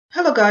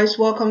Hello guys,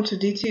 welcome to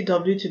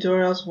DTW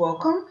Tutorials.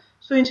 Welcome.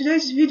 So in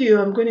today's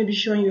video I'm going to be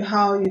showing you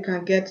how you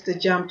can get the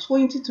JAMB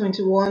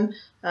 2021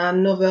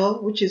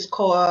 novel which is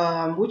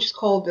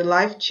called The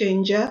Life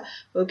Changer.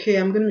 Okay,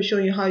 I'm going to be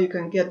showing you how you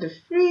can get the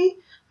free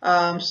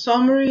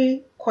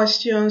summary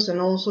questions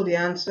and also the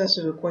answers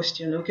to the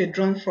question, okay,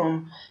 drawn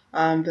from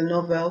the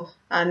novel.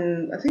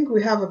 And I think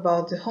we have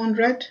about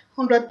 100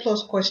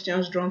 plus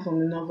questions drawn from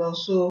the novel,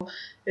 so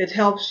it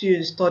helps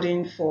you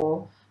studying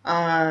for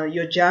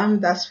your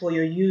JAMB. That's for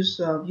your use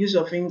of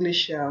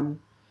English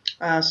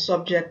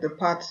subject, the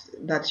part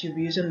that you'll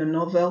be using the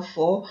novel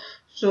for.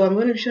 So I'm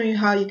going to be showing you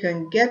how you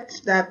can get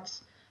that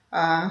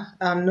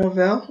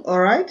novel. All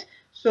right.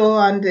 So,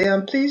 and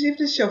please, if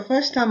this is your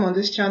first time on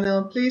this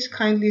channel, please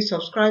kindly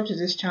subscribe to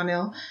this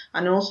channel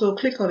and also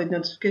click on the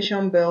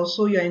notification bell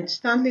so you're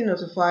instantly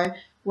notified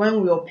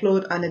when we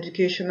upload an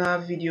educational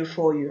video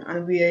for you.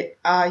 And we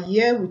are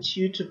here with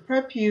you to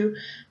prep you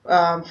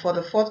for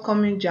the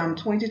forthcoming JAMB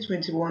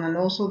 2021 and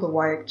also the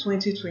WAEC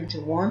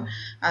 2021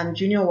 and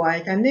Junior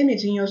WAEC, and name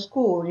it in your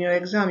school, in your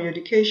exam, your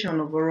education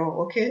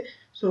overall. Okay,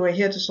 so we're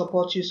here to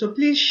support you. So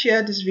please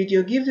share this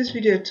video, give this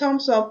video a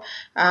thumbs up,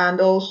 and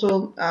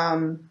also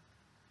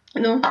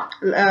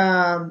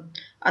and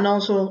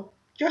also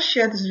just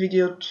share this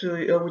video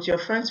to with your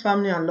friends,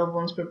 family, and loved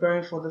ones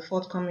preparing for the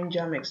forthcoming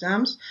JAMB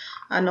exams.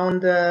 And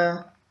on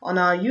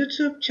our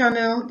YouTube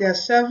channel, there are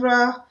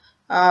several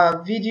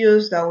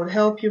videos that will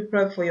help you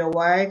prep for your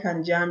WAEC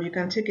and JAMB. You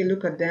can take a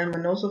look at them,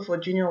 and also for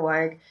Junior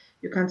WAEC,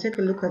 you can take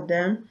a look at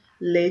them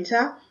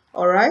later.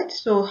 All right.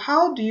 So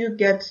how do you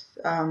get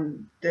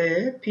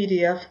the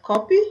PDF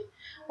copy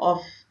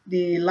of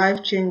the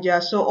Life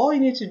Changer? So all you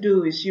need to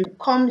do is you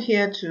come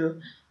here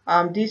to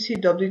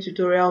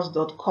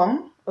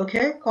dtwtutorials.com.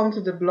 okay, come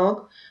to the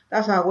blog.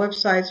 That's our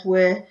website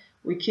where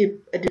we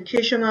keep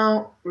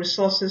educational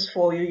resources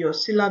for you, your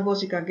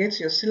syllabus. You can get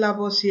your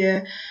syllabus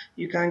here.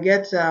 You can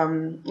get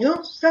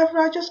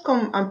several. Just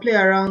come and play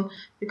around.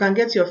 You can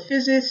get your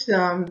physics,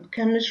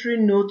 chemistry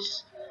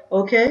notes.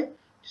 Okay,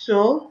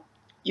 so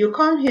you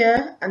come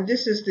here, and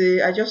this is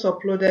I just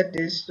uploaded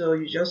this, so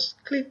you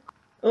just click.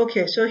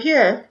 Okay, so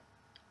here,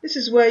 this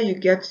is where you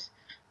get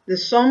the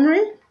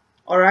summary.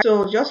 All right,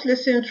 so just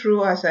listen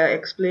through as I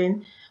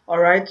explain. All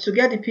right, to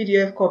get the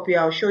PDF copy,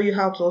 I'll show you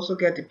how to also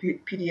get the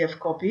PDF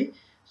copy.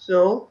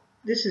 So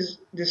this is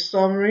the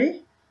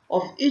summary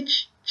of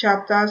each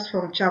chapters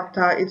from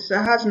chapter. It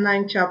has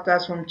 9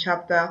 chapters from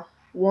chapter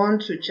 1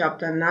 to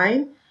chapter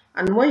 9.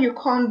 And when you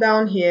come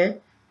down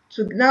here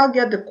to now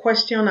get the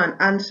question and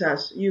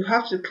answers, you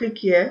have to click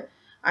here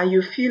and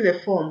you fill a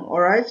form.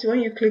 All right, so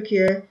when you click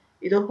here,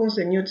 it opens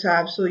a new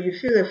tab. So you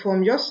fill a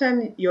form. Just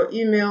send your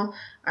email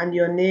and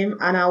your name,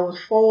 and I will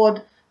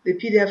forward the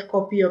PDF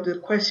copy of the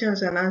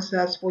questions and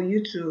answers for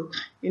you to,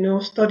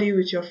 study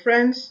with your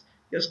friends,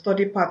 your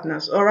study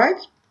partners. All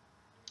right.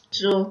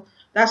 So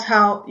that's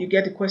how you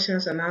get the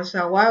questions and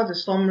answer, while the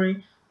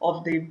summary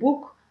of the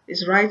book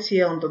is right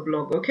here on the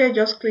blog. Okay,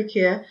 just click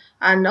here.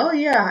 And oh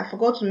yeah, I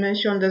forgot to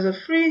mention, there's a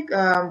free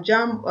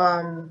JAMB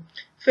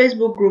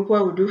Facebook group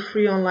where we do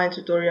free online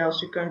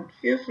tutorials. You can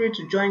feel free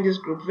to join this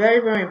group. Very,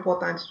 very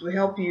important to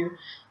help you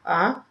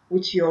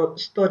with your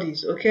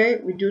studies. Okay,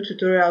 we do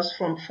tutorials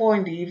from 4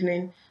 in the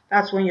evening.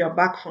 That's when you're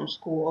back from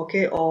school,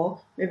 okay, or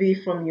maybe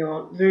from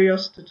your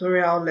various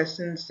tutorial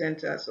lesson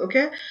centers,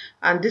 okay.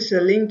 And this is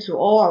a link to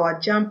all our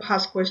JAMB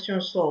past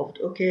questions solved,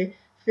 okay,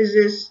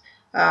 physics,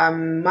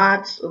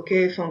 maths,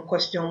 okay, from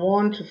question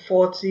 1 to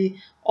 40,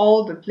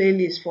 all the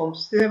playlists from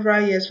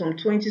several years, from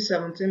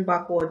 2017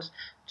 backwards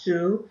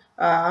to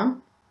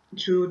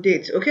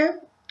date, okay.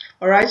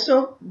 All right,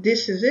 so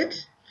this is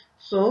it.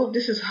 So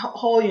this is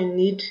all you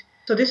need.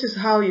 So this is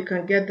how you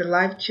can get the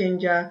Life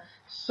Changer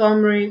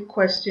summary,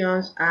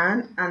 questions,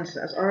 and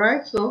answers. All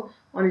right, so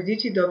on the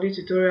DTW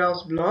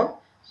Tutorials blog,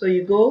 so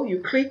you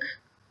click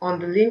on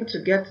the link to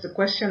get the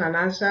question and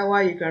answer,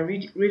 while you can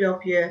read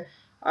up here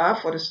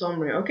for the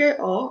summary, okay.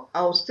 Or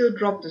I'll still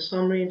drop the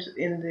summary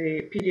in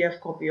the PDF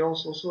copy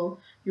also, so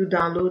you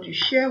download, you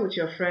share with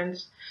your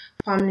friends,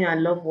 family,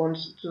 and loved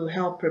ones to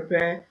help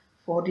prepare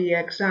for the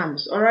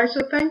exams. All right,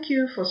 so thank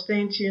you for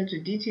staying tuned to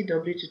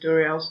DTW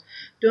Tutorials.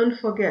 Don't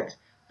forget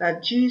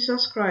that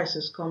Jesus Christ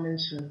is coming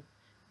soon.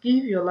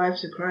 Give your life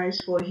to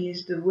Christ, for He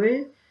is the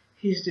way,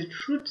 He is the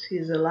truth, He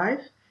is the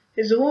life.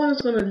 He's the one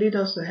who's going to lead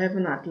us to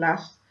heaven at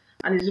last,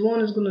 and He's the one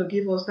who's going to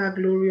give us that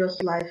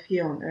glorious life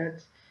here on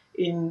earth,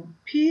 in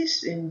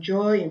peace, in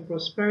joy, in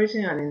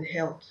prosperity, and in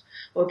health.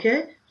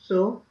 Okay,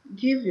 so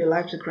give your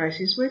life to Christ.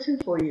 He's waiting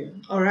for you.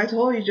 All right,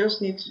 all you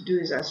just need to do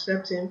is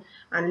accept Him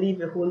and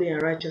live a holy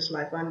and righteous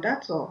life, and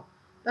that's all.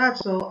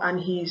 That's all. And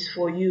He is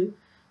for you,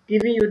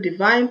 giving you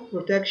divine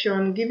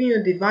protection, giving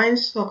you divine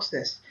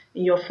success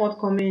in your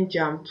forthcoming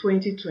JAMB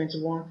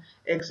 2021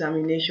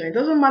 examination. It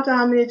doesn't matter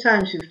how many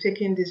times you've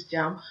taken this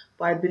JAMB,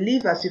 but I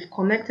believe as you've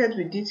connected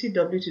with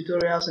DTW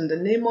Tutorials, in the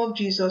name of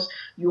Jesus,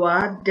 you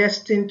are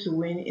destined to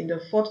win in the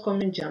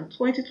forthcoming JAMB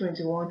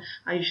 2021,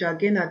 and you shall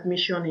gain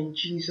admission in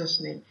Jesus'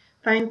 name.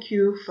 Thank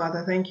you,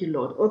 Father. Thank you,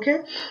 Lord.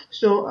 Okay,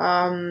 so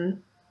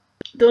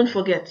don't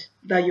forget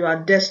that you are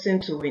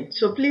destined to win.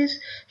 So please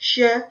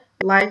share,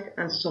 like,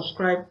 and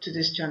subscribe to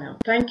this channel.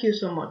 Thank you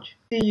so much.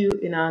 See you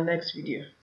in our next video.